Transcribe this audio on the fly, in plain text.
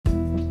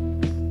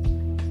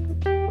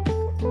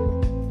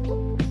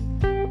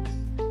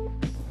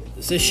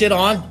Is this shit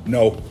on?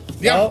 No.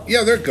 Yeah, No?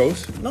 yeah, there it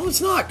goes. No,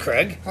 it's not,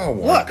 Craig. Oh,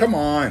 Look. come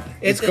on.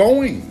 It's It-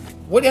 going.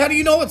 What? How do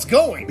you know it's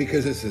going?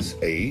 Because this is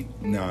 8,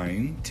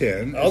 9,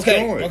 10. It's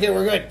Okay. going. Okay,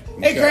 we're good.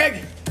 Hey, Okay. Craig.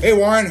 Hey,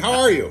 Warren, how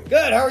are you?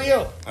 Good. How are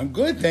you? I'm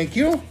good, thank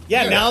you.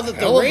 Yeah. What Now a that the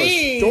hell of a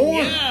rain. storm.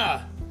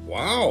 Yeah.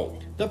 Wow.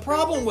 The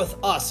problem with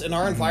us in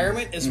our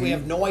environment is we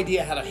have no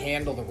idea how to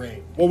handle the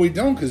rain. Well, we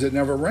don't because it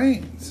never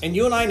rains. And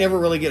you and I never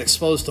really get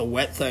exposed to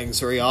wet things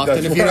very often.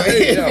 That's if you know, right.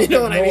 if Yeah, you know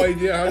I what have I no mean.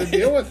 idea how to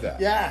deal with that.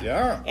 Yeah.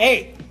 Yeah.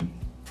 Hey,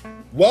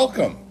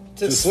 Welcome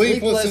to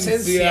Sleepless in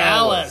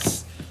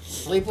Cialis.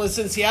 Sleepless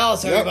in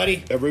Cialis, Yep.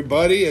 everybody.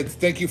 Everybody,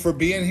 thank you for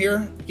being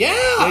here. Yeah.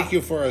 Thank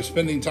you for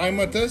spending time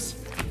with us.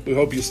 We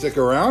hope you stick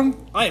around.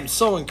 I am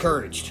so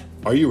encouraged.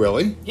 Are you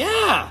really?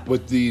 Yeah.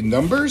 With the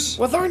numbers?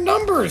 With our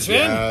numbers,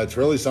 man. Yeah, it's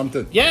really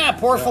something. Yeah,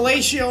 poor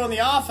Fellatio in the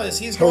office.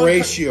 He's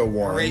Horatio,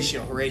 Warren.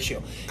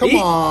 Horatio. Come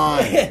on.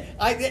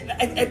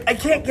 I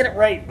can't get it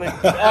right, but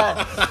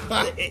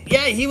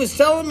yeah, he was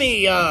telling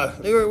me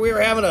we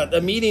were having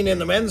a meeting in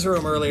the men's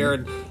room earlier,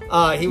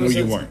 and he was.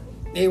 you weren't.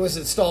 He was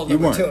installed You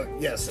number weren't.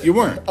 2. Yes, You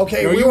weren't.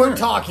 Okay, No, we you weren't weren't.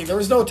 talking. There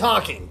was no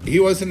talking. He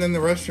wasn't in the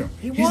restroom.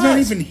 He He's not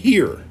was. even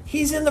here.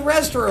 He's in the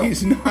restroom.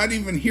 He's not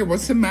even here.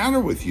 What's the matter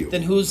with you?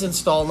 Then who's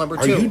installed number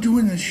 2? Are you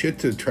doing this shit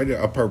to try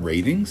to up our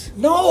ratings?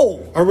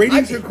 No. Our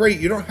ratings are great.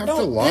 You don't have No,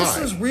 to lie. this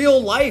is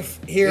real life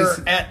here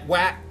This- at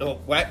What?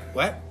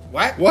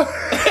 What?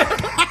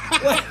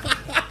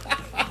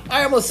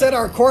 I almost said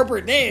our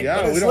corporate name. Yeah,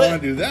 but we it's don't lit-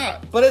 want to do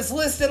that. But it's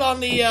listed on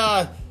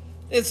the.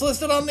 It's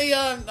listed on the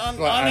on On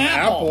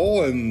Apple,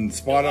 Apple and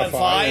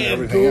Spotify and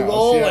everything Google,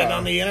 else. Yeah. and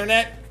on the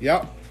internet.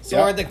 Yep.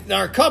 So Yep.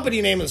 our company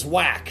name is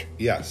Whack.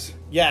 Yes.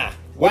 Yeah.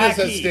 What does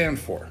that Wacky. stand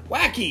for?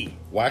 Wacky.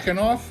 Whacking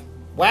off?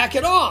 Whack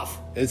it off.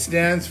 It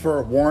stands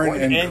for Warren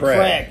and and Craig.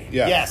 Craig.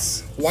 Yeah.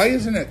 Yes. Why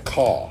isn't it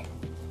caw?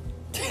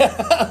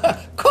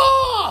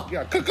 Caw.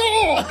 Yeah,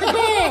 caw,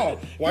 caw.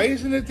 Why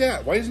isn't it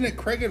that? Why isn't it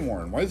Craig and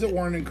Warren? Why is it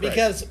Warren and Craig?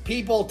 Because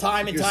people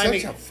time and You're time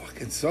such a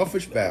fucking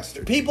selfish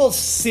bastard. people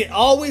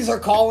always are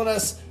calling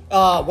us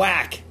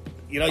whack.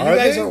 You know, you Are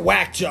guys they? are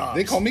whack jobs.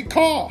 They call me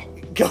caw.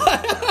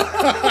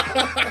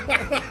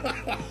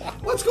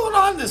 What's going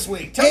on this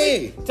week?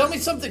 Tell me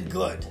something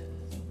good.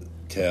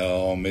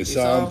 Tell me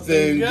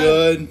something something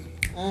good.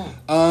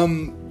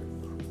 good.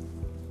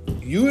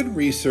 You had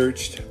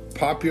researched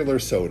popular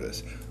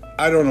sodas.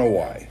 I don't know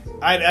why.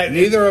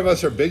 Neither of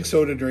us are big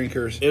soda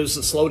drinkers. It was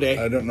a slow day.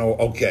 I don't know.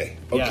 Okay.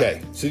 Yeah.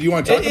 So do you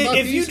want to talk about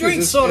If these? you 'Cause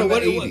drink it's soda, in the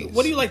what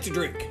 80s. do you like to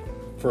drink?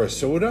 For a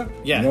soda?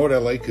 Yeah. You know what I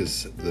like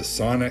is the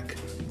Sonic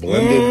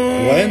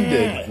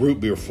blended root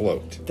beer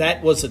float.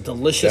 That was a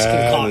delicious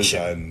That is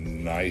concoction.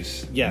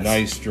 a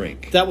nice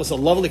drink. That was a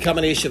lovely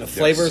combination of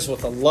flavors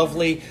with a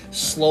lovely,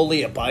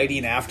 slowly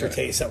abiding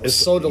aftertaste. That was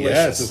so delicious.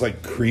 Yes, it's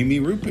like creamy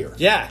root beer.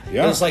 Yeah.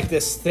 Yeah. It was like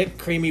this thick,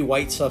 creamy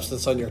white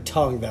substance on your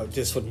tongue that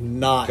just would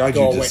not God,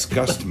 go you away.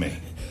 disgust me.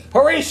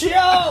 Horatio!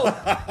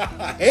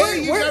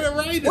 Hey, you got it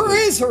right. Where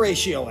is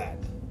Horatio at?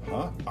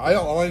 Huh?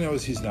 All I know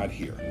is he's not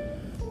here.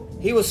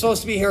 He was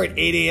supposed to be here at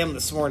 8 a.m.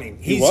 this morning.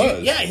 He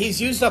was? He's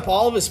used up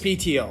all of his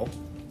PTO.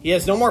 He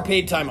has no more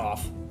paid time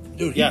off.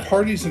 Dude, he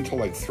parties until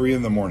like 3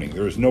 in the morning.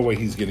 There is no way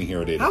he's getting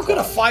here at 8 How could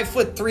a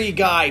 5'3"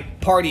 guy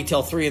party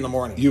till 3 in the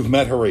morning? You've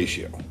met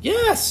Horatio.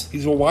 Yes.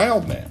 He's a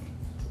wild man.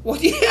 Well,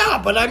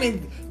 yeah, but I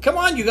mean, come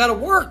on, you got to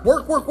work.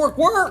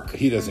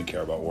 He doesn't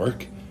care about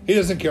work. He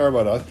doesn't care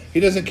about us. He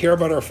doesn't care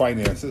about our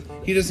finances.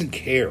 He doesn't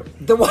care.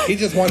 He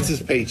just wants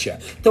his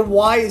paycheck. Then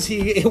why is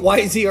he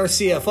our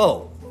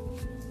CFO?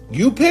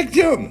 You picked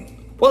him.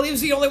 Well, he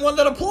was the only one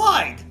that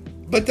applied.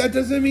 But that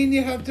doesn't mean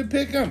you have to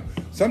pick him.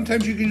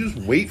 Sometimes you can just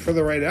wait for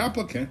the right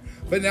applicant.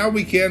 But now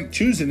we can't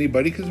choose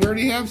anybody because we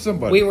already have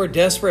somebody. We were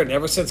desperate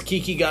ever since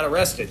Kiki got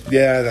arrested.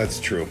 Yeah,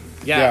 that's true.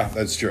 Yeah.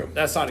 That's true.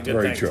 That's not a good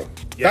Very thing. true.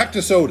 Yeah. Back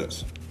to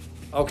sodas.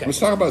 Okay. Let's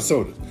talk about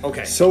sodas.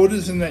 Okay.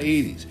 Sodas in the 80s.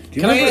 Do you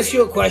Can I remember- ask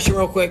you a question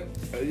real quick?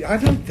 I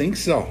don't think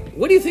so.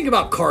 What do you think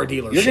about car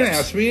dealerships? You're going to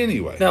ask me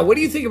anyway. Now, what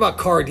do you think about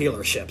car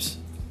dealerships?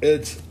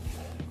 It's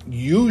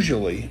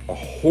usually a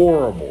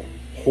horrible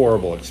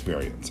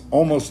experience.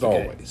 Almost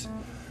always.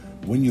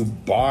 When you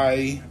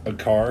buy a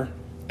car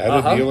at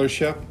a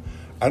dealership,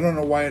 I don't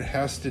know why it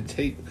has to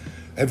take...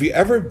 Have you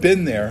ever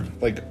been there,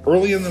 like,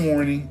 early in the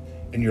morning,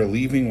 and you're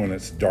leaving when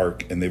it's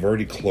dark, and they've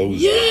already closed?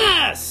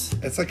 Yes!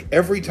 It's like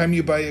every time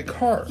you buy a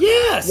car.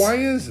 Yes! Why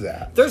is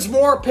that? There's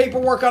more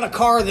paperwork on a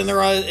car than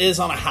there is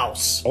on a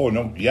house. Oh,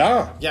 no.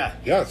 Yeah. Yeah.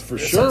 Yes, for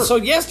sure. So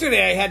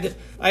yesterday I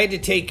had to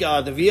take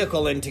the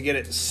vehicle in to get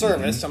it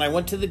serviced, and I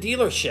went to the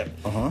dealership.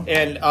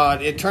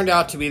 And it turned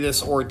out to be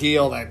this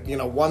ordeal that,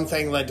 one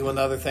thing led to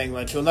another thing,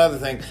 led to another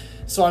thing.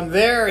 So I'm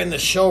there in the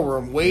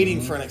showroom waiting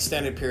for an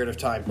extended period of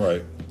time.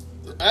 Right.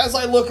 As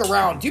I look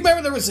around, do you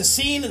remember there was a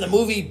scene in the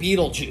movie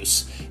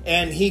Beetlejuice?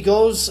 And he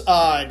goes,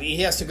 he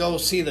has to go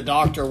see the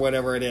doctor,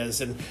 whatever it is.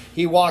 And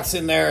he walks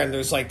in there, and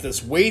there's like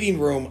this waiting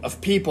room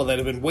of people that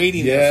have been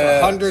waiting there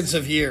for hundreds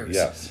of years.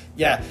 Yes.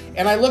 Yeah.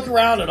 And I look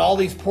around at all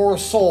these poor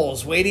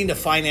souls waiting to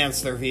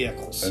finance their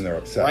vehicles. And they're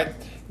upset. Right?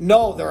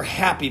 No, they're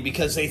happy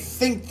because they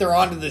think they're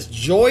onto this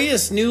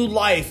joyous new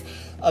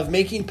life of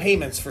making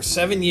payments for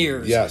 7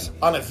 years Yes.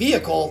 on a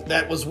vehicle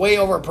that was way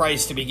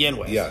overpriced to begin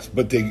with. Yes,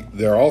 but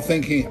they're all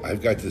thinking,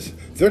 I've got this.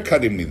 They're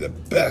cutting me the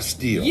best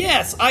deal.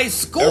 Yes, I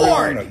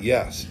scored. Everyone,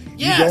 yes.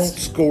 Yes. You don't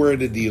score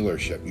at a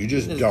dealership. You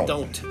just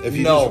don't. If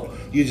you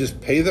you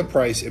just pay the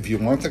price. If you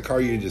want the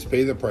car, you just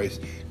pay the price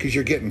because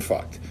you're getting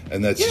fucked.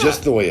 And that's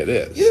just the way it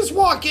is. You just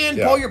walk in,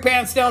 pull your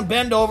pants down,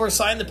 bend over,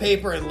 sign the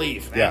paper, and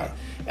leave. Man. Yeah.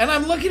 And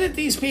I'm looking at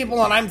these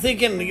people, and I'm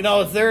thinking, you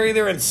know, if they're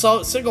either in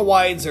single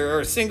wides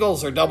or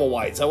singles or double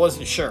wides. I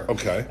wasn't sure.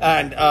 Okay.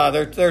 And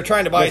they're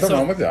trying to buy Nothing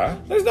wrong with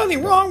that. There's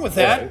nothing wrong with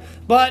that. Right.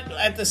 But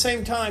at the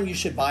same time, you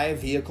should buy a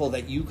vehicle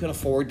that you can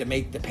afford to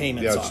make the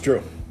payments on. Yeah, it's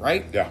true.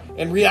 Right? Yeah.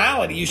 In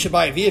reality, you should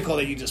buy a vehicle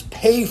that you just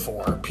pay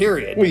for,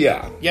 period. Well,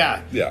 yeah.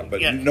 Yeah. Yeah,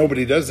 but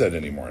nobody does that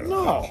anymore. I don't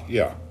No. think.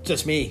 Yeah.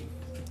 Just me.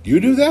 You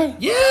do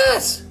that?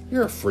 Yes!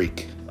 You're a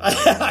freak.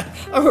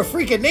 I'm a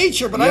freak of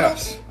nature, but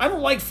Yes. I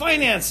don't like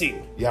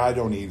financing. Yeah, I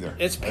don't either.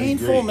 It's I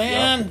painful, agree.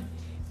 man.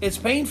 Yeah. It's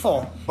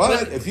painful.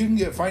 But if you can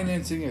get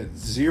financing at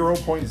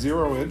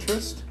 0.0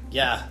 interest,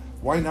 yeah.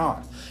 why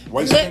not?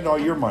 Why spend all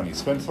your money?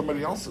 Spend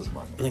somebody else's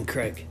money. And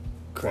Craig.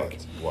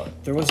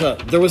 What? There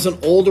was an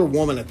older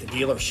woman at the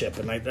dealership,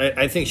 and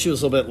I think she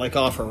was a little bit like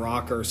off her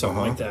rocker or something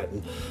like that.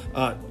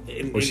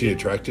 And, Was she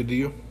attracted to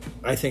you?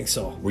 I think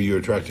so. Were you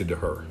attracted to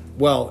her?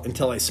 Well,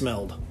 until I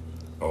smelled.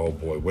 Oh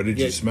boy, what did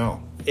you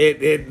smell?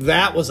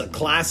 That was a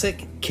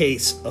classic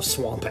case of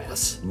swamp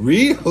ass.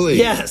 Really?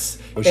 Yes.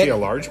 Was she a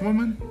large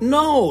woman?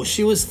 No,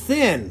 she was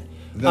thin,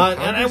 and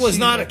I was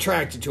not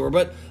attracted to her.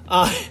 But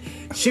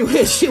she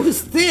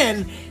was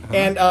thin,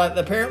 and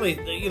apparently,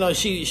 you know,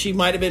 she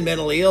might have been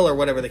mentally ill or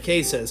whatever the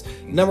case is.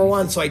 Number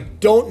one, so I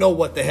don't know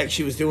what the heck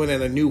she was doing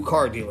in a new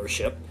car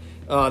dealership.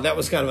 That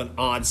was kind of an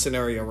odd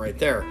scenario right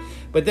there.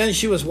 But then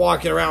she was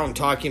walking around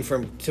talking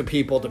to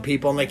people,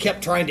 and they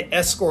kept trying to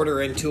escort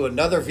her into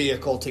another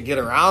vehicle to get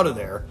her out of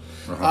there.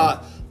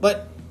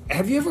 But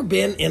have you ever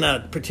been in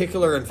a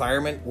particular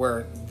environment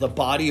where the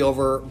body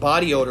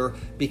odor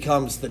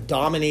becomes the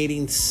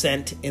dominating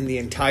scent in the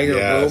entire room?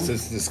 Yes,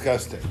 it's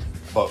disgusting.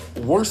 But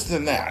worse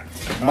than that,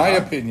 my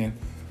opinion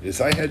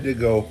is I had to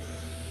go.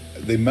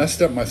 They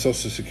messed up my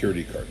Social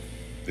Security card.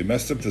 They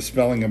messed up the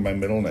spelling of my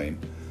middle name.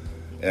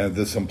 And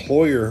this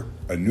employer,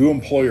 a new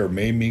employer,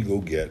 made me go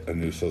get a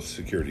new Social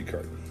Security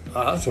card.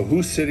 So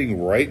who's sitting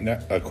right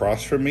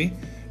across from me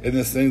in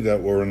this thing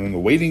that we're in the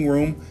waiting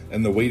room,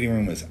 and the waiting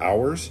room is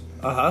ours?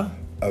 A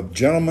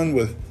gentleman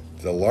with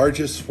the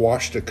largest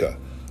swastika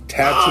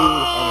tattooed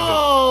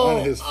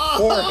on his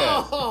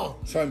forehead.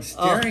 So I'm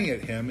staring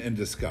at him in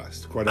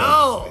disgust, quite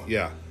honestly.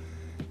 Yeah.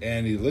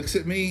 And he looks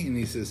at me and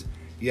he says,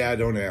 "Yeah,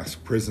 don't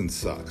ask. Prison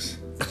sucks."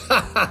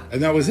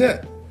 And that was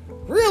it.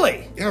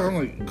 Really? Yeah, I'm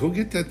like, go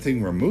get that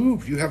thing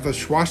removed. You have a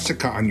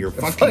swastika on your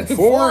fucking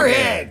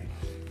forehead.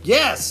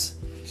 Yes.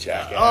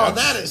 Jackass. Oh,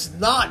 that is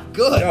not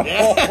good.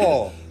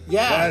 No.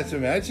 Yeah. Guys,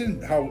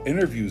 imagine how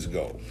interviews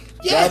go.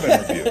 Job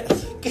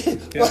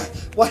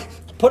interviews. What?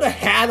 Put a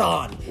hat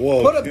on.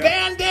 Whoa, Put a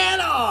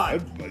bandana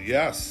on.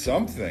 Yeah,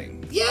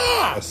 something.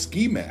 Yeah. A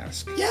ski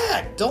mask.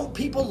 Yeah. Don't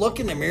people look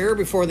in the mirror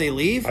before they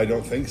leave? I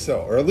don't think so.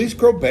 Or at least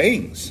grow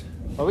bangs.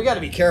 Well, we got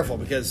to be careful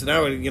because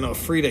now, you know,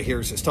 Frida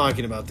hears us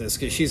talking about this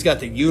because she's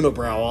got the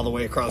unibrow all the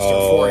way across her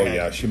forehead. Oh,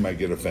 yeah, she might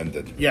get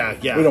offended. Yeah.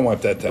 We don't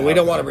want that to happen. We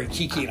don't want to bring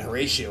Kiki and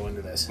Horatio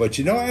into this. But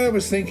you know what I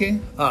was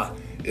thinking?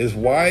 Is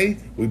why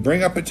we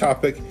bring up a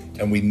topic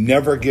and we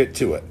never get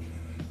to it.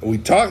 We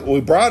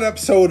brought up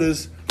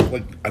sodas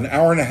like an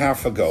hour and a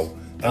half ago,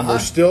 and we're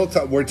still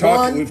we're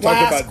talking. We've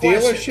talked about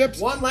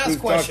dealerships. One last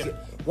question.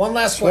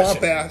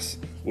 Swamp ass.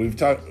 We've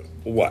talked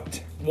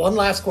what? One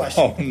last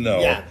question. Oh no!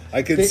 Yeah.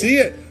 I can see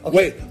it. Okay.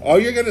 Wait, all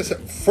you're gonna say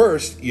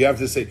first, you have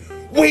to say,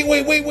 wait.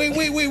 Wait.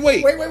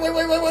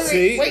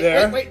 See,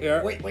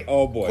 Wait.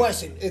 Oh boy.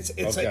 Question. It's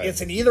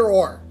an either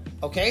or.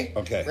 Okay.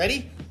 Okay.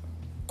 Ready?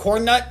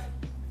 Corn nut,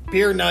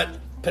 beer nut,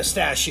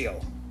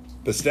 pistachio.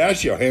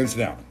 Pistachio, hands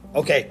down.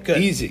 Okay.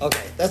 Good. Easy.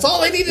 Okay. That's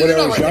all I needed to When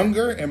know. I was Right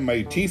younger and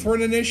my teeth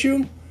weren't an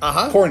issue,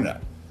 corn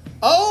nut.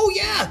 Oh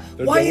yeah,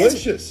 They're why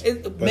delicious,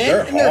 but men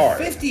they're in their hard.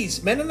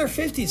 50s? Men in their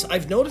 50s.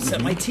 I've noticed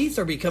that my teeth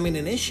are becoming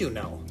an issue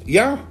now.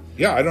 Yeah.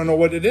 I don't know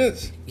what it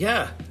is.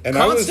 Yeah, And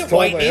I was constant told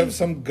whitening. I have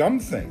some gum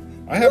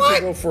thing. I have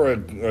to go for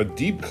a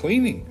deep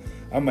cleaning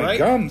on my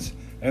gums.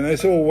 And I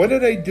said, "Well, what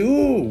did I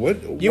do?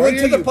 What You went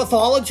to the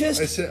pathologist?"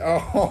 I said,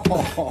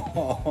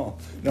 "Oh,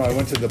 no, I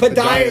went to the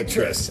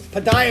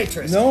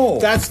Podiatrist. No,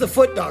 that's the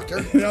foot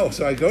doctor. No,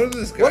 so I go to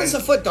this guy. What is a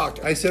foot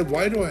doctor? I said,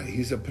 "Why do I?"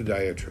 He's a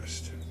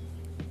podiatrist.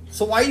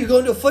 So why are you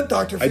going to a foot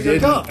doctor for your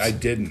gums? I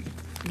didn't.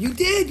 You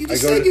did. You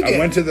just said you did. I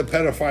went to the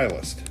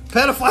pedophilist.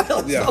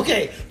 Pedophilist. Yeah.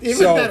 Okay,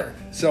 even better.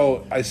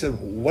 So I said,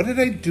 "What did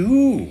I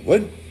do?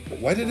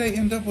 Why did I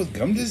end up with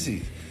gum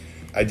disease?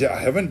 I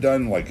haven't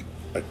done like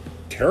a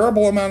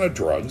terrible amount of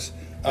drugs.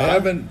 I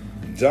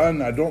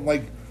don't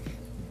like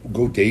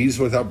go days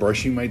without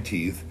brushing my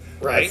teeth.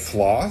 Right. I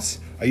floss.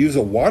 I use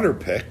a water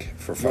pick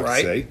for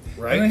fuck's sake.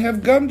 Right. And I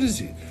have gum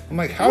disease. I'm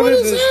like, how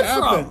did this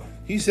happen?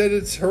 He said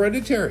it's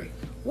hereditary.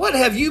 What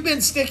have you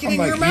been sticking in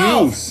your I'm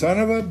mouth? like, you son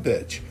of a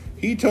bitch.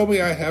 He told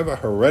me I have a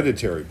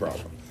hereditary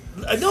problem.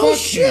 No Fuck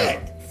shit.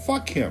 him.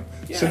 Fuck him.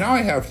 Yeah. So now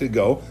I have to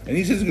go, and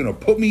he says he's going to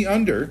put me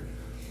under,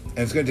 and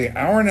it's going to take an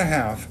hour and a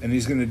half, and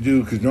he's going to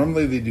do, because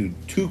normally they do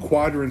 2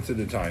 quadrants at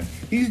a time.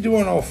 He's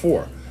doing all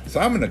 4. So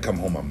I'm going to come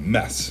home a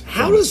mess.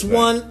 How from does this thing.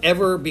 one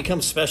ever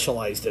become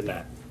specialized in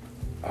that?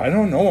 I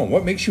don't know.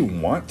 What makes you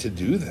want to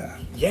do that?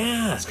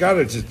 Yeah. It's got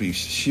to just be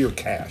sheer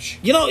cash.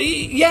 You know,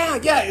 yeah,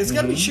 it's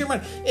got to be sheer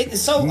money.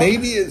 So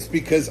Maybe it's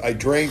because I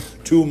drank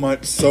too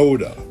much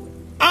soda.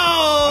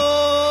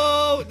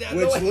 Oh,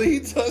 Which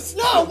leads us.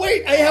 No,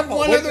 wait. I have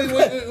one Wait, other.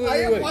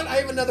 wait. I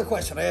have another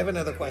question.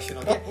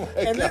 Okay,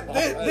 and God.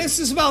 this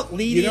is about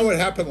leading. You know what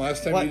happened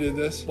last time What? we did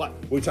this? What?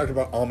 We talked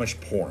about Amish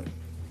porn.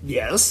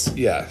 Yes,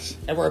 Yes.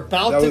 and we're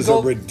about That to was go.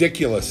 a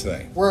ridiculous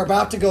thing. We're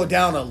about to go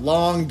down a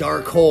long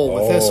dark hole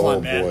with this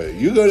one, man. Boy.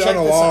 You go Check down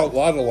a this out.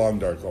 lot of long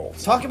dark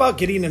holes. Talk about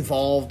getting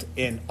involved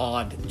in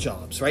odd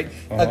jobs, right?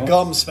 A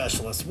gum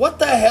specialist. What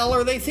the hell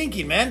are they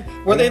thinking, man?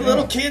 Were they don't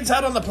little know. kids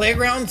out on the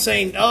playground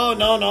saying, "Oh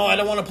no, I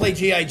don't want to play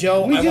GI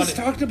Joe. We I just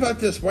want talked about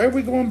this. Why are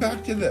we going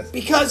back to this?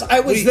 because I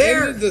was We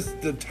there." ended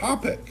the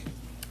topic.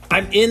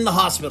 I'm in the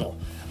hospital.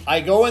 I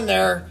go in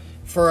there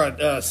for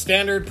a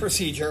standard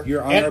procedure.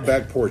 You're on and- our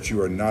back porch.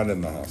 You are not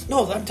in the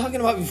hospital. No, I'm talking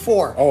about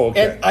before. Oh,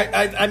 okay.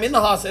 And I'm in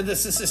the hospital.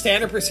 This is a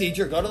standard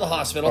procedure. Go to the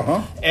hospital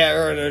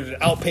or an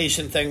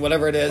outpatient thing,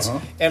 whatever it is.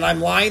 And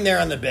I'm lying there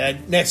on the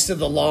bed next to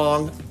the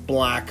long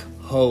black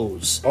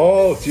hose.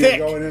 Oh, so Thick.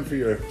 you're going in for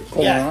your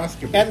Yeah.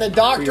 colonoscopy. And the For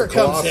doctor your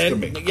comes in.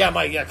 colostomy. Yeah,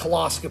 my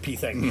coloscopy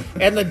thing.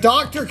 And the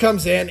doctor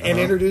comes in and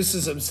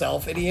introduces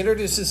himself. And he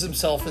introduces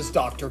himself as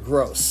Dr.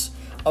 Gross.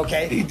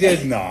 Okay? He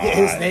did not.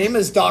 His name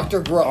is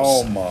Dr. Gross.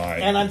 Oh, my.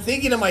 And I'm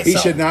thinking to He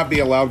myself. should not be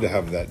allowed to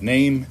have that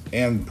name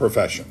and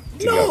profession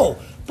together. No,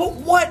 but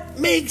what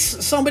makes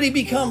somebody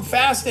become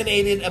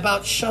fascinated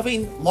about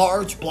shoving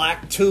large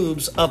black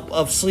tubes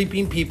of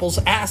sleeping people's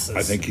asses?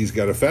 I think he's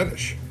got a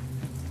fetish.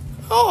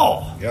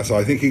 Oh, Yeah, so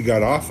I think he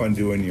got off on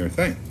doing your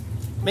thing.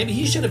 maybe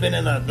he should have been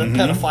in the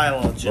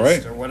pedophileologist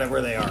Right. or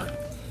whatever they are.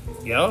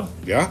 You know?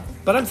 Yeah?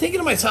 But I'm thinking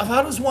to myself,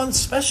 how does one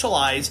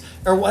specialize,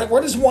 or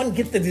where does one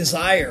get the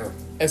desire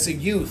as a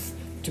youth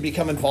to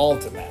become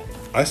involved in that?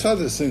 I saw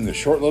this thing, the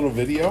short little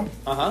video,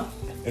 Uh-huh.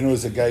 and it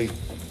was a guy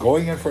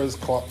going in for his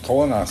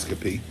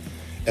colonoscopy,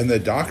 and the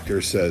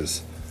doctor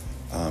says,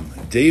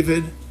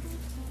 David,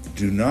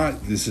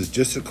 this is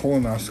just a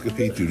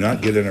colonoscopy, do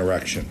not get an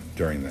erection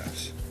during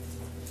this.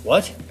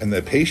 What? And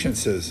the patient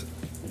says,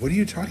 what are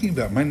you talking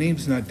about? My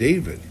name's not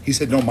David. He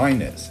said, no,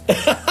 mine is.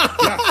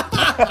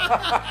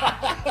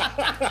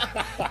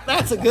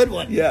 That's a good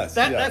one. Yes,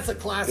 yeah. That's a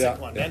classic Yeah,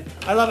 one, yeah. man.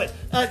 I love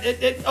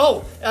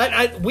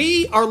it.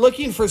 We are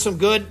looking for some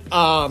good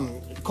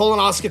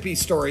colonoscopy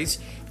stories.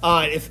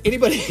 If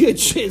anybody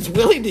is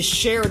willing to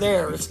share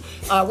theirs,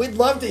 we'd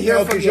love to hear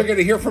from Because you. you're going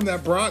to hear from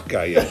that Brock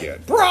guy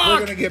again. Brock!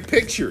 We're going to get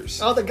pictures.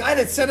 Oh, the guy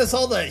that sent us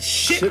all the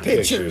shit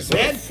pictures, What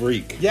a man.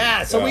 freak.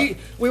 Yeah, so Yeah.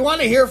 we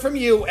want to hear from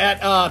you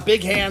at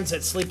big hands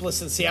at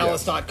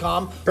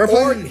sleeplessandcialis.com.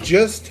 Preferably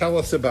just tell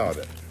us about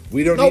it.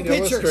 We don't No need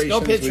pictures, illustrations. no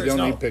We pictures, don't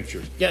no. need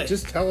pictures. Yeah.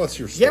 Just tell us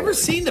your story. You ever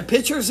seen the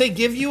pictures they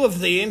give you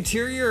of the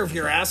interior of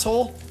your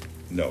asshole?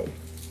 No. I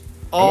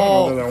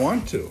Oh, don't know that I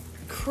want to.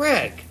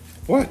 Craig,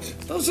 What?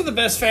 those are the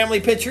best family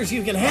pictures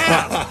you can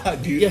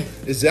have. Yeah.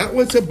 Is that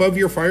what's above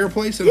your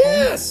fireplace at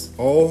Yes.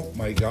 home? Oh,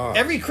 my God.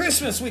 Every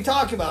Christmas we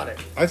talk about it.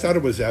 I thought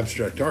it was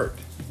abstract art.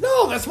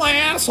 No, that's my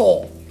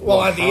asshole. Well,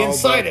 on the how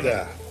inside about of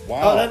it.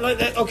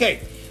 that? Wow.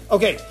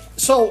 Okay.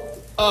 So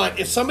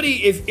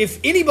if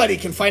anybody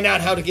can find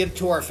out how to get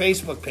to our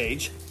Facebook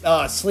page,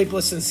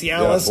 Sleepless in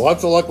Cialis, Yes,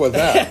 lots of luck with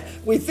that.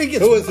 we think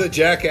it's Who was the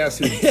jackass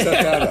who set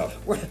that up?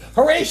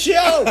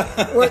 Horatio.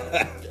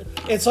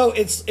 And so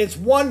it's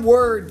one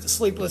word,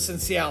 Sleepless in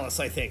Cialis,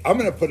 I think. I'm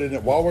going to put it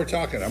in. While we're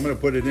talking, I'm going to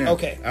put it in.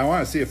 Okay. I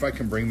want to see if I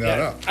can bring that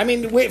up. I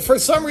mean, for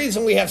some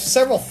reason, we have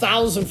several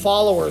thousand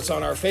followers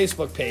on our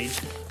Facebook page.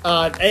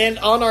 And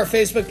on our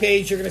Facebook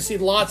page, you're going to see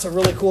lots of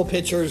really cool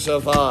pictures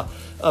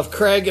of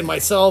Craig and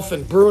myself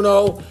and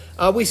Bruno.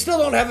 We still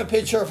don't have a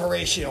picture of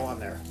Horatio on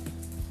there.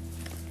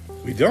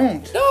 We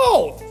don't.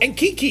 No, and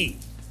Kiki.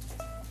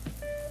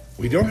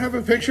 We don't have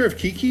a picture of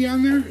Kiki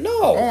on there?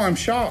 No. Oh, I'm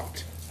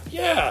shocked.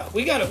 Yeah,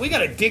 we got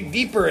to dig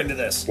deeper into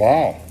this.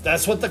 Wow.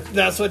 That's what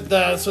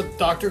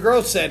Dr.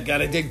 Gross said. Got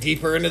to dig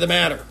deeper into the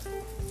matter.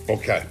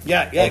 Okay.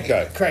 Yeah.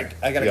 Okay. Craig,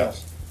 I gotta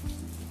Yes.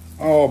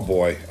 Oh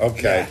boy.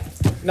 Okay.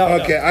 Yeah. No,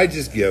 Okay. no. I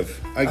just give.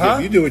 Huh?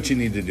 You do what you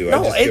need to do.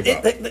 No, I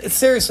just give up.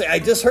 seriously, I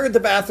just heard the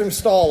bathroom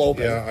stall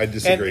open. Yeah, I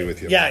disagree And-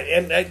 with you. Yeah,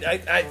 and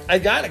I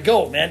gotta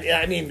go, man.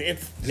 I mean,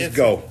 it's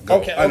go.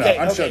 Okay, I know. okay,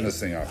 I'm okay. shutting this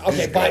thing off. Okay,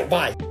 Just bye, go.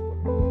 bye.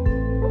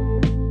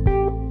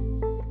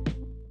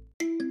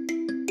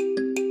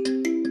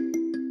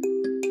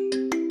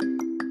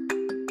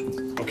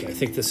 Okay, I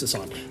think this is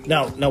on.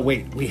 Now,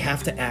 wait. We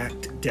have to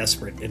act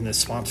desperate in this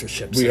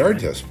sponsorship. We are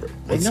segment. desperate.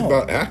 What's know.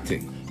 about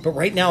acting? But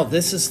right now,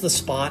 this is the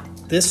spot.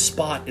 This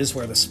spot is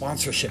where the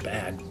sponsorship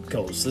ad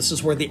goes. This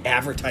is where the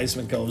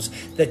advertisement goes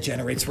that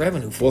generates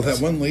revenue for Well, us.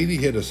 that one lady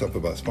hit us up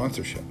about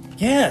sponsorship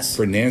Yes.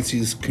 for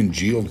Nancy's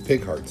congealed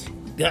pig hearts.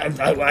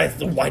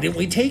 Why didn't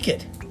we take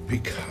it?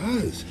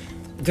 Because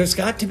there's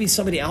got to be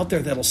somebody out there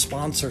that'll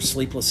sponsor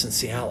Sleepless in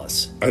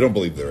Cialis. I don't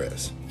believe there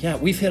is. Yeah,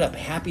 we've hit up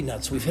Happy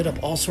Nuts. We've hit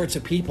up all sorts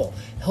of people.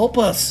 Help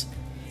us.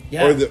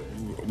 Yeah. Or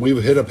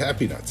we've hit up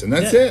Happy Nuts, and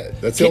that's it.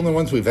 That's the only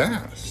ones we've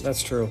asked.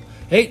 That's true.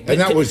 Hey, and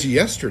that was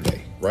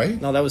yesterday, right?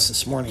 No, that was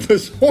this morning.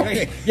 This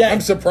morning. Yeah.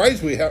 I'm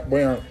surprised we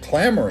aren't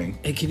clamoring.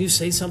 Hey, can you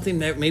say something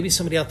that maybe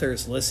somebody out there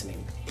is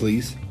listening?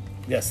 Please.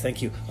 Yes,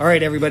 thank you. All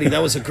right, everybody,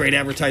 that was a great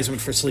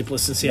advertisement for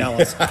Sleepless in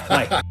Cialis.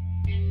 Bye.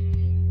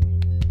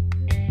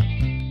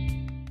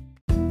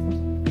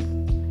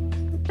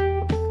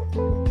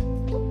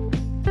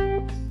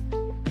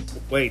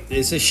 Wait,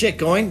 is this shit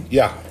going?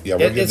 Yeah, we're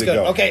good it's to good.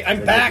 go. Okay,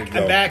 I'm back.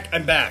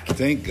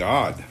 Thank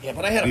God. Yeah,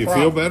 but I had Do a you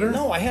problem. feel better?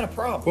 No, I had a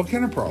problem. What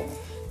kind of problem?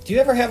 Do you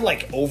ever have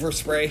like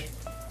overspray?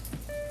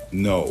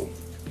 No.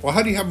 Well,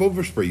 how do you have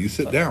overspray? You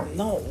sit down.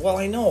 No, well,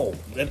 I know.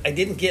 I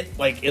didn't get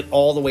like it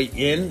all the way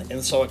in,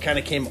 and so it kind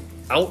of came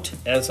out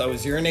as I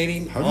was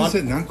urinating. How does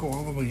it not go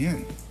all the way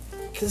in?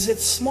 Because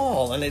it's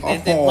small and it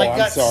I'm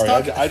got sorry.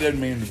 stuck. I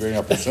didn't mean to bring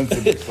up a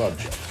sensitive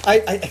subject.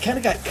 I kind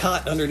of got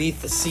caught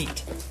underneath the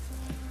seat.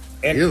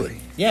 And, Really?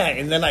 Yeah,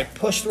 and then I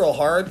pushed real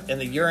hard, and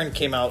the urine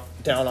came out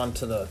down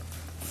onto the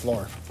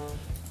floor.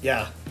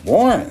 Yeah.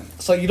 Warren.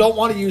 So you don't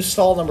want to use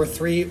stall number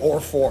 3 or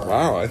 4.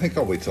 Wow, I think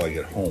I'll wait till I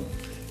get home.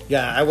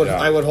 Yeah, I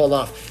would hold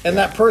off. And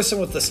that person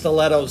with the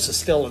stilettos is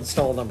still in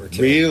stall number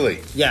 2. Really?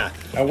 Yeah.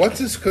 Now, what's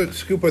this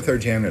scoop with our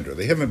janitor?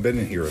 They haven't been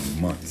in here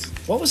in months.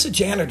 What was the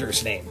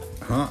janitor's name?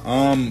 Huh?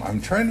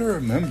 I'm trying to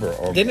remember.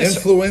 Didn't it-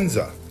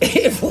 Influenza.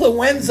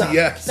 Influenza.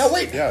 Yes. Now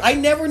wait, Yes. I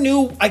never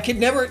knew. I could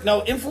never.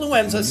 No,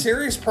 Influenza.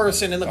 Serious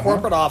person in the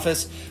corporate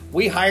office.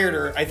 We hired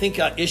her. I think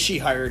Ishi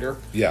hired her.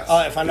 Yes.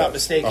 If I'm not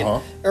mistaken,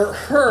 Uh-huh. or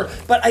her.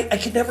 But I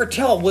could never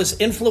tell. Was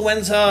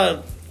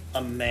Influenza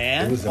a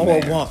man It was a or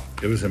man. a woman?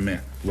 It was a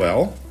man.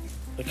 Well,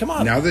 Come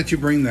on. now that you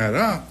bring that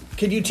up,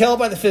 Can you tell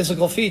by the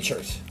physical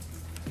features?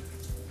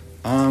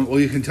 well,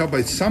 you can tell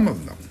by some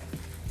of them.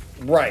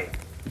 Right.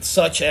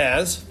 Such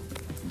as.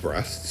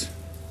 Breasts.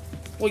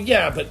 Well,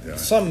 yeah, but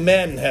some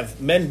men have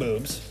men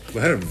boobs.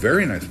 Well, had a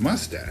very nice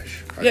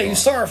mustache. I Yeah, you thought.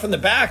 saw her from the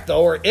back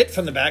though, or it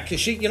from the back,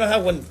 because you know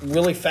how when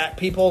really fat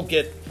people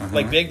get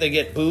like big, they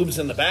get boobs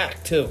in the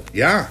back too.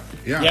 Yeah.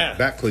 Yeah.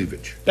 Back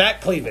cleavage.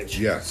 Back cleavage.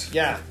 Yes.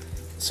 Yeah.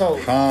 So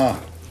Huh.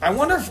 I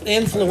wonder if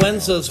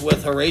Influenza's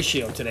with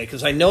Horatio today,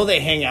 because I know they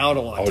hang out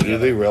a lot. Oh, do together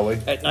they really?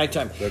 At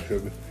nighttime. That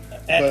could be.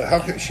 But how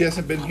come she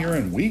hasn't been here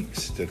in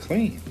weeks to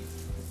clean?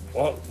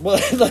 Well,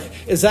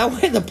 is that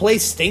why the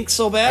place stinks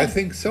so I bad?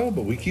 think so,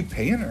 but we keep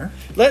paying her.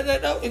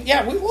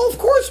 Yeah, well, of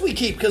course we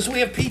keep, because we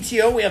have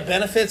PTO, we have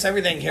benefits,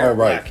 everything here. Oh, at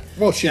right. WAC.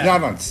 Well, she's Yeah.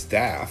 not on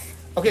staff.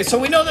 Okay, so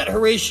we know that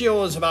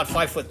Horatio is about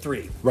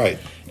 5'3", Right.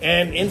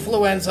 and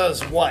Influenza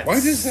is what? Why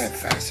does that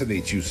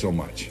fascinate you so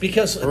much?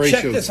 Because check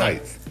Horatio's this out.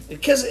 height.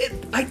 Because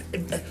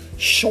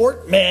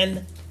short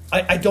men,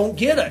 I don't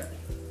get it.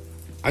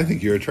 I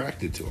think you're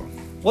attracted to them.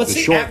 What's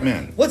the short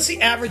men? What's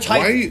the average height?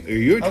 Why are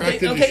you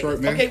attracted to short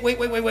men? Okay, wait.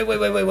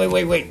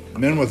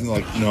 Men with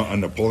a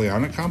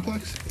Napoleonic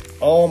complex?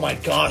 Oh my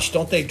gosh,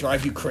 don't they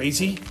drive you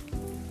crazy?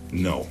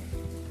 No.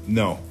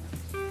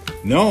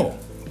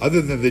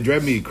 Other than they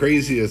drive me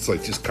crazy, it's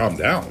like just calm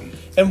down.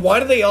 And why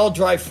do they all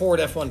drive Ford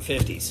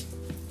F-150s?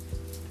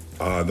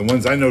 The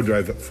ones I know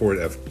drive Ford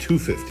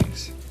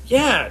F-250s.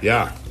 Yeah.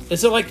 Yeah.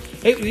 Is it like?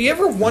 Hey, do you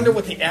ever wonder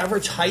what the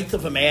average height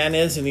of a man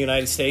is in the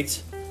United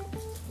States?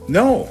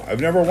 No,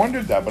 I've never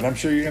wondered that, but I'm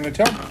sure you're going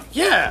to tell me.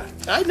 Yeah,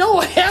 I know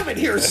I have it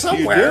here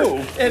somewhere. do.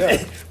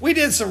 And we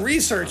did some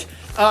research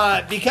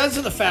because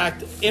of the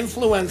fact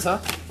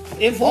influenza.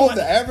 Oh,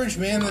 the average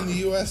man in the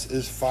U.S.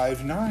 is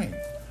 5'9".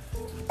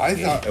 I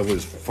thought it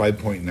was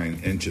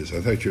 5.9 inches. I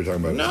thought you were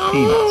talking about his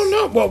penis.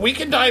 No. Well, we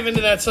can dive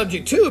into that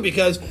subject too,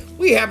 because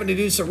we happen to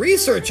do some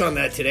research on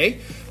that today.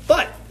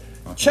 But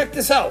check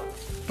this out.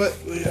 But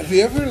have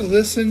you ever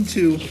listened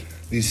to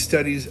these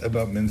studies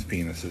about men's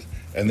penises?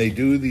 And they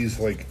do these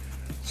like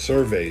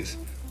surveys.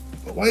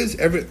 But why is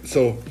it's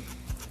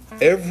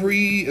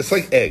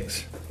like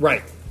eggs.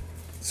 Right.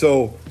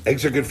 So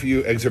eggs are good for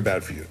you, eggs are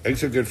bad for you.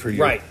 Eggs are good for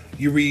you. Right.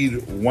 You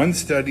read one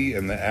study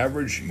and the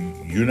average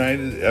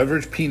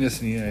penis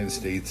in the United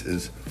States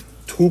is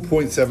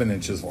 2.7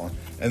 inches long.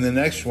 And the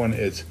next one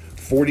is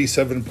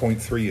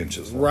 47.3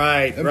 inches long.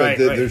 Right.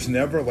 There's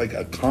never like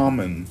a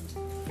common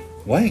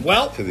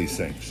length to these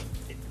things.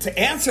 To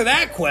answer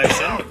that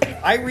question,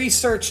 I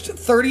researched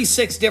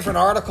 36 different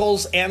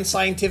articles and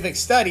scientific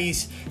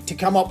studies to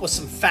come up with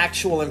some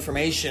factual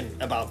information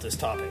about this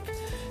topic.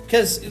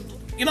 Because,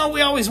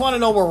 we always want to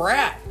know where we're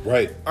at.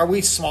 Right. Are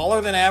we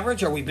smaller than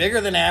average? Are we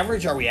bigger than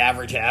average? Are we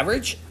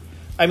average?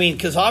 I mean,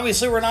 because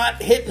obviously we're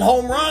not hitting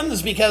home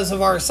runs because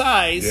of our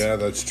size. Yeah,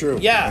 that's true.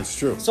 Yeah. That's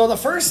true. So the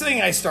first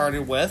thing I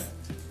started with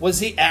was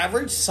the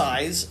average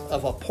size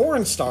of a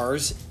porn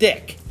star's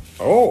dick.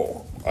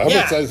 Oh, average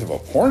Yeah. size of a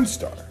porn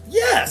star.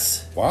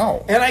 Yes.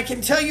 Wow. And I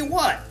can tell you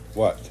what.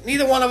 What?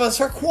 Neither one of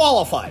us are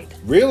qualified.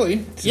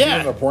 Really? To Yeah. be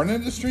in the porn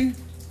industry?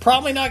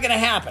 Probably not going to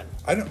happen.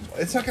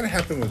 It's not going to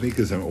happen with me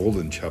because I'm old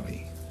and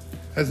chubby.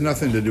 Has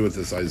nothing to do with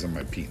the size of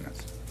my penis.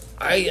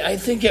 I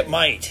think it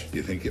might.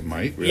 You think it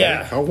might? Really?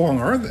 Yeah. How long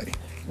are they?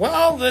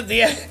 Well,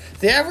 the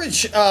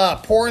average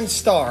porn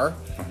star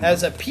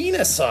has a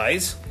penis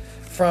size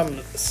from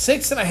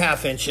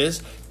 6.5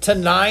 inches to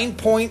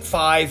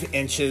 9.5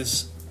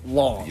 inches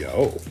long.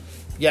 Yo.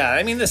 Yeah,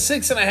 I mean the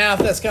 6.5,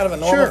 that's kind of a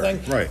normal Sure, thing.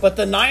 right. But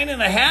the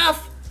 9.5,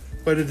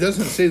 But it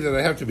doesn't say that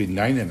I have to be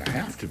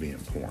 9.5 to be in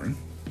porn.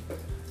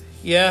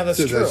 yeah, that's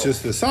So true. that's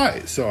just the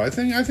size. So I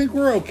think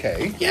we're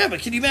okay. Yeah, but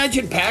can you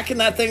imagine packing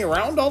that thing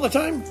around all the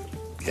time?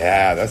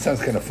 Yeah, that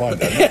sounds kind of fun,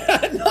 doesn't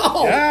it?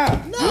 No.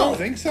 Yeah. No. You don't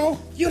think so?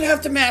 You'd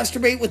have to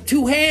masturbate with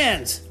 2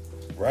 hands.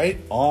 Right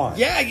on.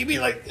 Yeah, you'd be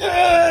like,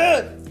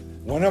 ugh.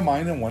 One of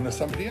mine and one of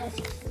somebody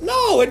else's.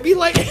 No, it'd be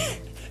like,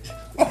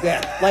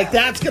 yeah, like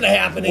that's gonna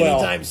happen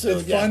anytime soon.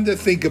 It's yeah. fun to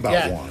think about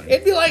Yeah, one.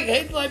 it'd be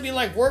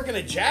like working a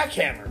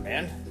jackhammer,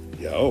 man.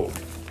 Yo,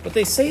 But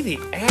they say the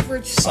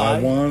average I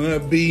size. wanna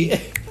be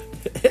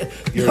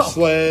your No.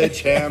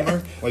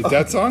 sledgehammer. Like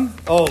that song?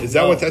 Oh, is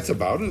that no. what that's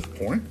about? Is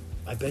porn?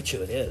 I bet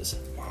you it is.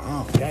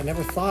 Wow. Yeah, I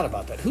never thought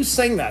about that. Who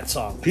sang that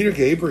song? Peter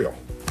Gabriel.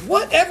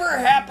 Whatever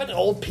happened to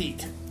old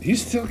Pete?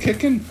 He's still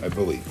kicking, I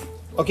believe.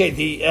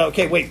 Okay,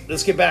 okay, wait.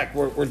 Let's get back.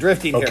 We're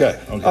drifting here.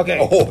 Okay.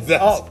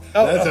 Oh,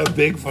 that's a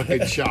big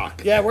fucking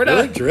shock. Yeah, we're not-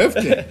 We're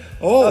drifting.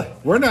 Oh,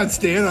 we're not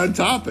staying on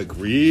topic,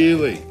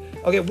 really.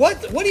 Okay,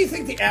 what do you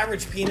think the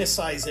average penis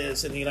size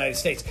is in the United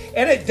States?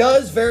 And it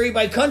does vary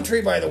by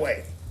country, by the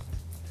way.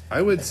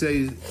 I would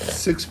say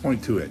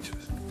 6.2 inches.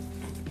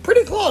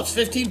 Pretty close,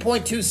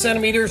 15.2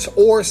 centimeters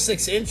or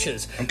 6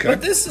 inches. Okay.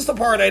 But this is the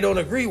part I don't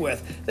agree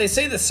with. They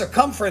say the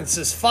circumference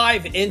is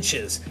 5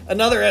 inches.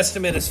 Another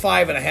estimate is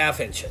 5.5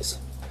 inches.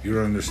 You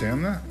don't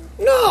understand that?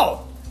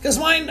 No, because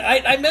mine,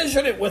 I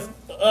measured it with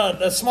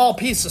a small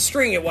piece of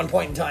string at one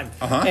point in time.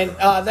 Uh-huh. And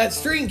that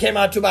string came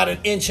out to about 1.5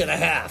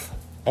 inches.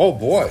 Oh,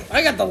 boy.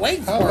 I got the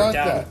length How part about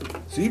down.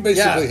 that? So you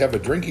basically Yeah. have a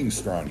drinking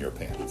straw in your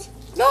pants.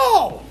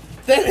 No.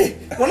 Then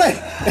when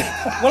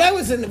I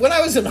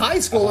was in high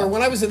school or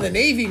when I was in the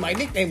Navy, my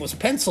nickname was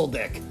Pencil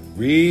Dick.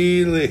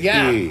 Really?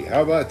 Yeah.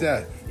 How about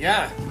that?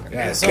 Yeah.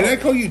 Yeah. So- Can I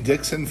call you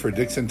Dixon for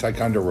Dixon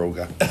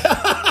Ticonderoga?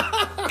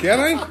 Can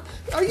I?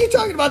 Are you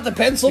talking about the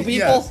pencil people?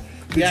 Yes.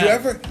 Did Yeah. you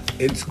ever,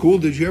 in school,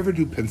 did you ever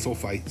do pencil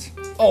fights?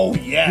 Oh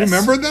yes. You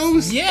remember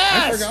those?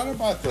 Yes. I forgot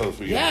about those.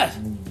 Where you Yes.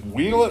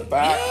 wheel it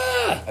back,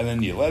 Yeah. and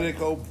then you let it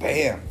go,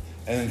 bam.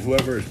 And then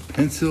whoever's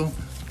pencil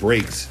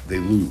breaks, they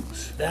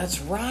lose. That's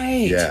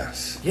right.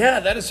 Yes. Yeah,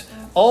 that is.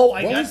 Oh,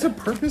 I What got. was the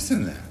purpose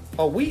in that?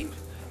 Oh, we.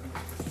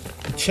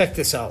 Check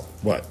this out.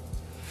 What?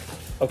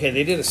 Okay,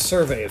 they did a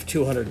survey of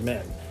 200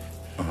 men,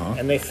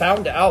 and they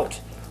found out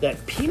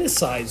that penis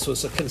size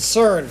was a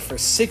concern for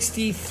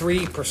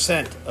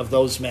 63% of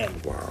those men.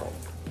 Wow.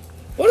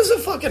 What does it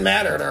fucking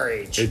matter at our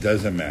age? It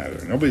doesn't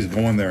matter. Nobody's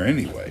going there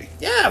anyway.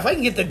 Yeah, if I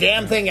can get the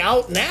damn thing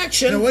out in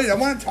action. No, wait, I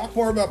want to talk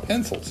more about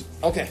pencils.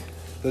 Okay.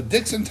 The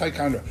Dixon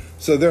Ticonderoga.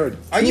 So there are.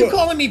 Are two- you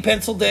calling me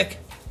Pencil Dick?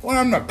 Well,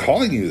 I'm not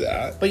calling you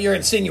that. But you're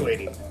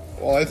insinuating.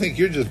 Well, I think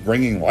you're just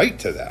bringing light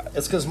to that.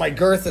 It's because my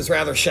girth is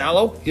rather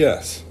shallow.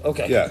 Yes.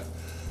 Okay. Yeah.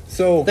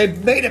 So They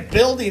made a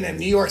building in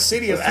New York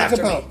City let's after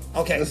talk about.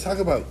 me. Okay. Let's talk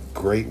about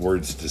great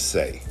words to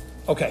say.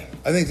 Okay.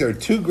 I think there are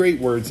two great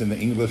words in the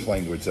English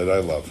language that I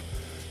love,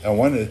 and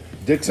one is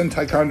Dixon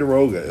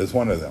Ticonderoga is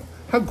one of them.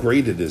 How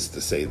great it is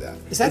to say that!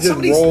 Is that it just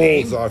somebody's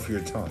rolls name? off your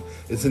tongue.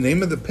 It's the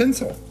name of the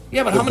pencil.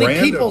 Yeah, but The how many brand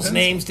of people's pencil.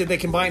 names did they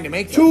combine to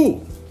make them?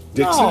 Two,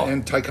 Dixon No.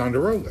 and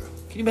Ticonderoga.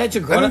 Can you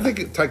imagine I growing don't up?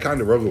 think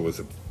Ticonderoga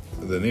was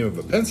the name of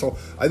a pencil.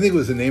 I think it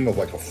was the name of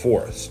like a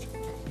forest.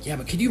 Yeah,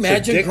 but could you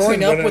imagine Dixon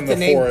growing up went in with the the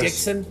name forest.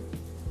 Dixon?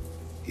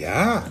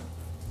 Yeah.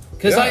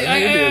 Because Yeah,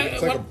 maybe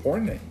it's like a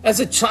porn name.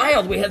 as a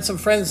child, we had some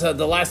friends. The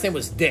last name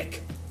was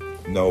Dick.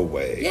 No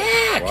way.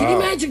 Yeah, can you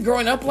Wow. imagine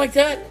growing up like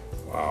that?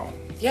 Wow.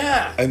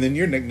 Yeah, And then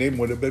your nickname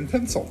would have been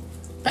Pencil.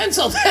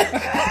 Pencil Dick.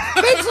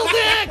 Pencil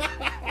Dick.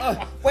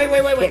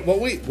 Wait. Well,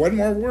 wait. One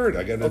more word.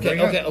 I got to bring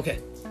up. Okay.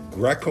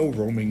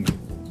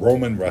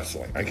 Greco-Roman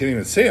wrestling. I can't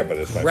even say it, but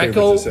it's my favorite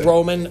to say.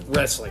 Greco-Roman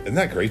wrestling. Isn't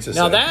that great to say?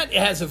 Now that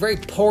has a very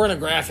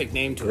pornographic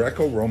name to it.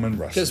 Greco-Roman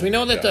wrestling. Because we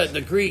know that Yes.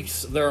 the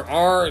Greeks,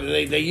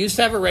 they used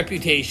to have a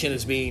reputation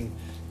as being,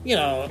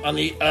 on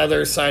the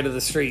other side of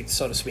the street,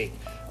 so to speak.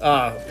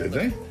 Did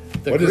they?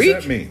 the What Greek?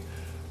 does that mean?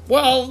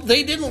 Well,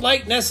 they didn't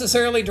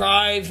necessarily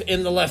drive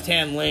in the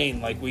left-hand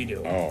lane like we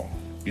do. Oh.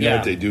 You know Yeah.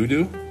 what they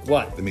do?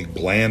 What? They make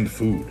bland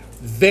food.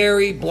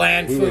 Very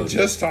bland We food. were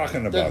just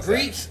talking the about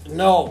Greeks,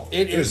 no,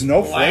 it is There's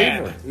no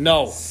bland. flavor.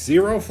 No. that.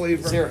 Zero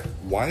flavor. Zero.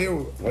 Why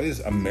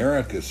is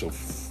America so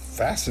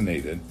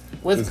fascinated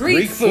With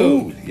Greek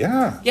food?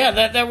 Yeah. Yeah,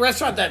 that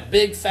restaurant, that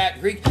big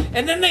fat Greek,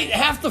 and then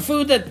half the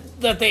food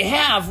that they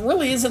have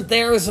really isn't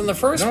theirs in the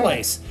first No.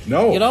 place.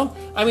 No.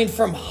 I mean,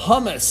 from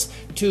hummus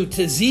to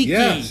tzatziki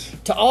Yes.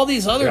 to all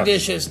these other Yeah.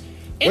 dishes.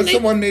 And What's the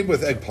one made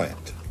with eggplant?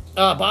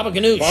 Baba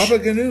Ganoush. Baba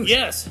Ganoush.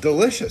 Yes.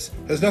 Delicious.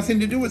 Has nothing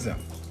to do with them.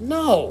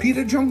 No.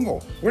 Pita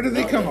Jungle. Where did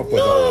they come up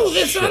with all No, this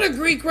that's shit? not a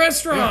Greek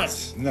restaurant.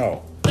 Yes.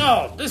 No.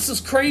 No, this is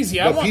crazy.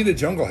 But Pita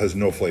Jungle has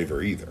no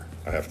flavor either,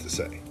 I have to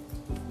say.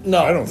 no,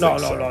 I don't think no,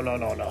 so.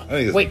 no.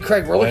 think it's Wait,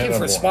 Craig, we're looking bland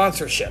for and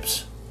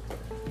sponsorships.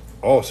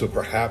 Oh, so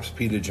perhaps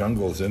Pita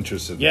Jungle is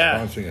interested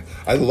Yeah. in sponsoring it.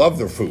 I love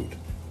their food.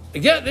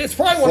 Yeah, it's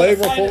probably one of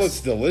the Flavorful, finest, it's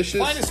delicious.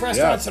 finest restaurants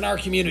Yes. in our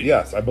community.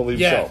 Yes, I believe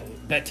Yeah, so.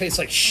 that tastes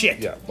like shit.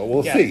 Yeah, but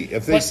we'll Yeah. see.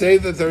 If they But- say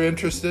that they're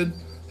interested,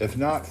 if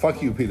not,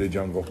 fuck you, Peter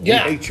Jungle.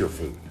 Yeah. We ate your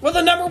food. Well,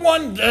 the number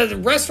one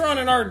restaurant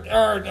in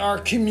our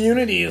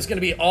community is going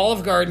to be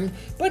Olive Garden,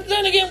 but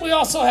then again, we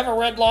also have a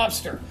Red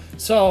Lobster.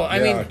 So I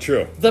Yeah, mean,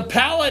 true. The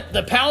palate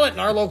in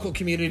our local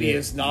community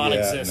is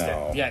non-existent.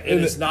 no. Yeah, it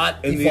And is not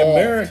And the evolved.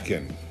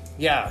 American.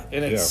 Yeah,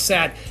 and it's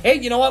Yeah. sad. Hey,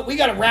 you know what? We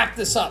got to wrap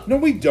this up. No,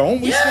 we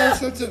don't. Yeah.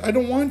 I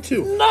don't want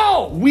to.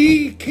 No.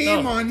 We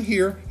came No. on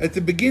here at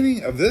the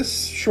beginning of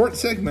this short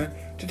segment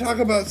to talk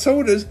about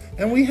sodas,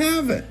 and we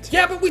haven't.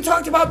 Yeah, but we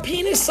talked about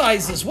penis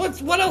sizes.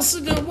 What else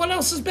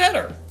is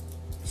better?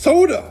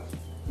 Soda.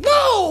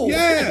 No.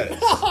 Yes.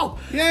 No.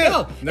 Yeah.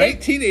 No.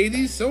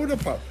 1980s soda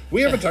pop.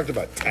 We haven't talked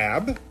about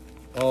Tab,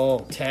 Oh,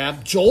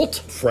 Tab,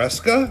 Jolt.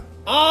 Fresca,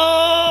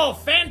 Oh,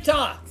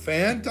 Fanta.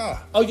 Fanta.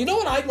 Oh, you know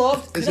what I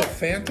loved? Is You it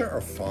know- Fanta or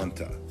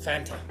Fanta?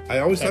 Fanta? I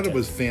always thought Fanta. it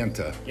was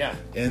Fanta. Yeah.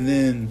 And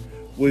then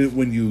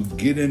when you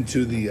get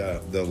into the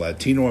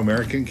Latino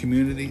American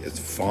community, it's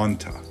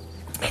Fanta.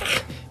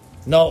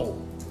 No.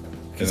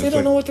 And Because they it's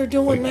don't like- know what they're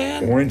doing, like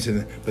man. Orange,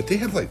 but they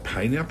have like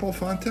pineapple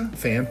Fanta,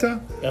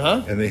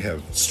 Uh-huh. and they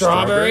have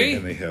Strawberry.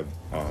 and they have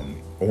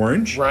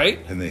orange, Right.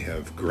 and they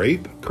have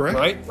grape,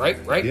 correct?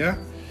 Right. Yeah,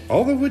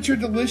 all of which are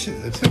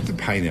delicious except the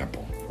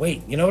pineapple.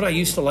 Wait, you know what I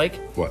used to like?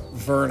 What?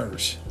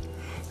 Verner's.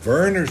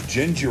 Verner's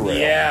ginger ale,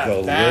 Yeah,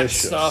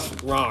 delicious. that stuff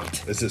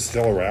rocked. Is it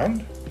still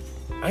around?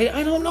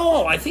 I don't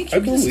know. I think you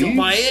I can still believe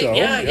buy it. so,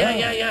 Yeah.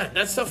 yeah.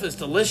 That stuff is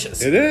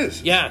delicious. It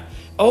is. Yeah.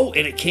 Oh,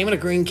 and it came in a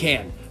green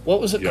can. What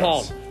was it Yes.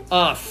 called?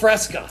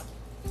 Fresca.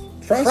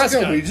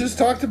 Fresca, we just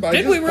talked about.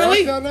 Did Just we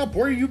really? brought that up.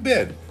 Where you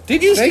been?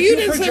 Did you? Thank you you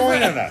didn't for say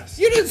joining Fresca. us.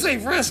 You didn't say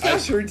Fresca. I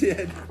sure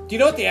did. Do you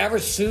know what the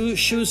average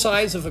shoe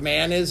size of a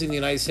man is in the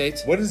United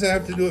States? What does that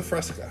have to do with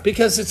Fresca?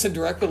 Because it's in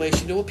direct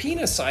relation to a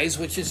penis size,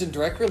 which is in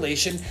direct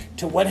relation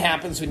to what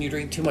happens when you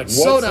drink too much What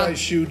soda. size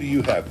shoe do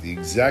you have? The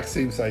exact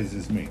same size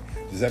as me.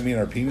 Does that mean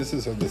our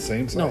penises are the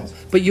same size? No,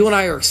 but you and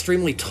I are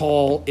extremely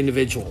tall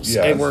individuals,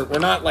 Yes. and we're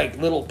not like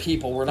little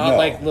people. We're not No,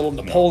 like little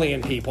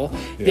Napoleon people.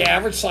 The Yeah.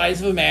 average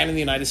size of a man in the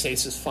United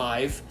States is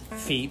 5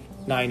 feet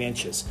 9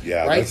 inches.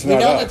 Yeah, right. that's We not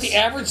know us. that the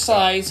average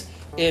size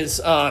is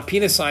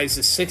penis size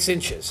is 6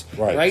 inches.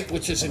 Right.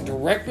 which is in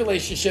direct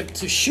relationship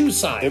to shoe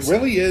size. It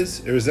really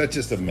is, or is that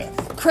just a myth?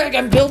 Craig,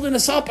 I'm building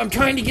this up. I'm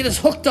trying to get us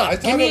hooked up. I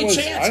Give thought me it a was.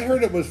 chance. I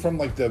heard it was from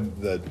like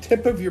the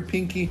tip of your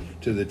pinky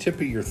to the tip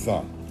of your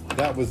thumb.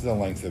 That was the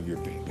length of your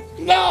penis.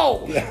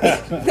 No,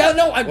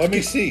 no. Let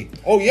me see.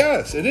 Oh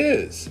yes, it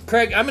is.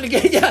 Craig, I'm gonna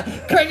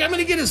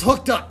get us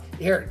hooked up.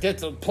 Here,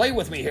 play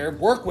with me here,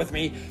 work with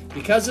me,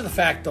 because of the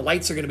fact the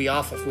lights are gonna be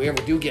off if we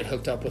ever do get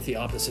hooked up with the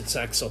opposite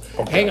sex. So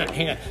hang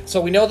on.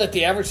 So we know that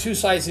the average shoe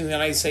size in the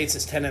United States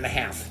is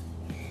 10.5.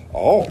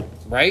 Oh,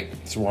 Right?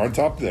 so we're on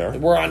top there.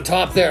 We're on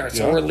top there,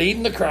 so Yeah. we're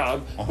leading the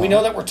crowd. We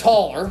know that we're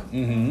taller,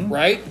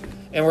 right?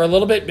 And we're a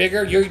little bit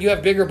bigger. You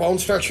have bigger bone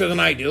structure than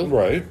I do,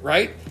 Right.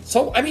 Right?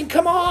 So I mean,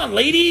 come on,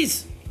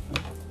 ladies.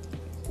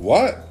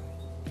 What?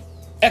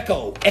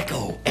 Echo.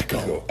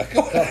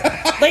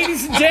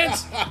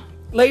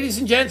 Ladies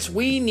and gents,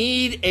 we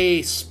need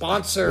a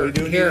sponsor We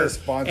do need here. a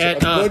sponsor, at,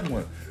 a good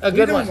one. A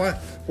good one.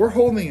 We're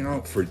holding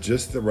out for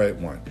just the right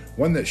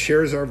one that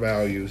shares our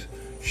values,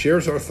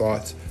 shares our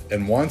thoughts,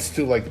 and wants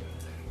to like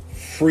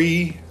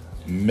free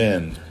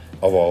men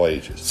of all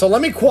ages. So let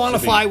me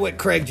quantify what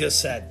Craig just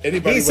said.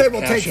 Anybody He said with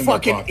we'll cash take in their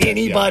fucking pocket,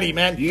 anybody, yeah.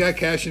 man. You got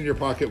cash in your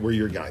pocket, we're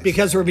your guys.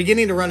 Because we're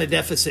beginning to run a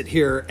deficit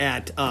here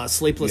at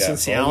Sleepless in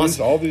Yes, Cialis.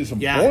 all these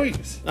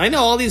employees. Yeah. I know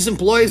all these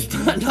employees,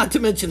 not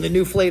to mention the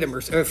new fleet of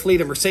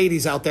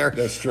Mercedes out there.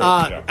 That's true,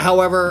 yeah.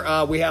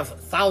 However, we have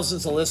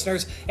thousands of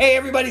listeners. Hey,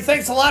 everybody,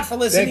 thanks a lot for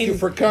listening. Thank you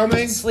for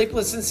coming.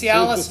 Sleepless in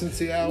Cialis.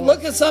 Sleepless in Cialis.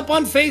 Look us up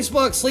on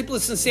Facebook,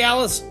 Sleepless in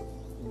Cialis.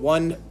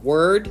 One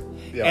word.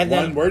 Yeah, and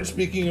one then, word.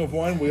 Speaking of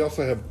one, we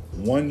also have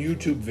one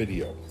YouTube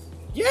video.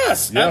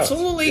 Yes, Yes,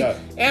 absolutely. yeah.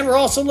 And we're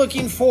also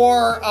looking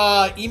for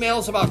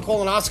emails about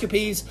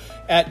colonoscopies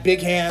at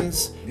Big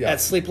Hands Yeah. at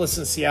Sleepless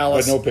in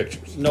Cialis. But no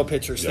pictures. No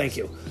pictures. Yes. Thank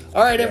you.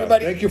 All right, Yeah,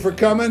 everybody. Thank you for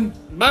coming.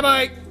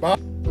 Bye-bye. Bye.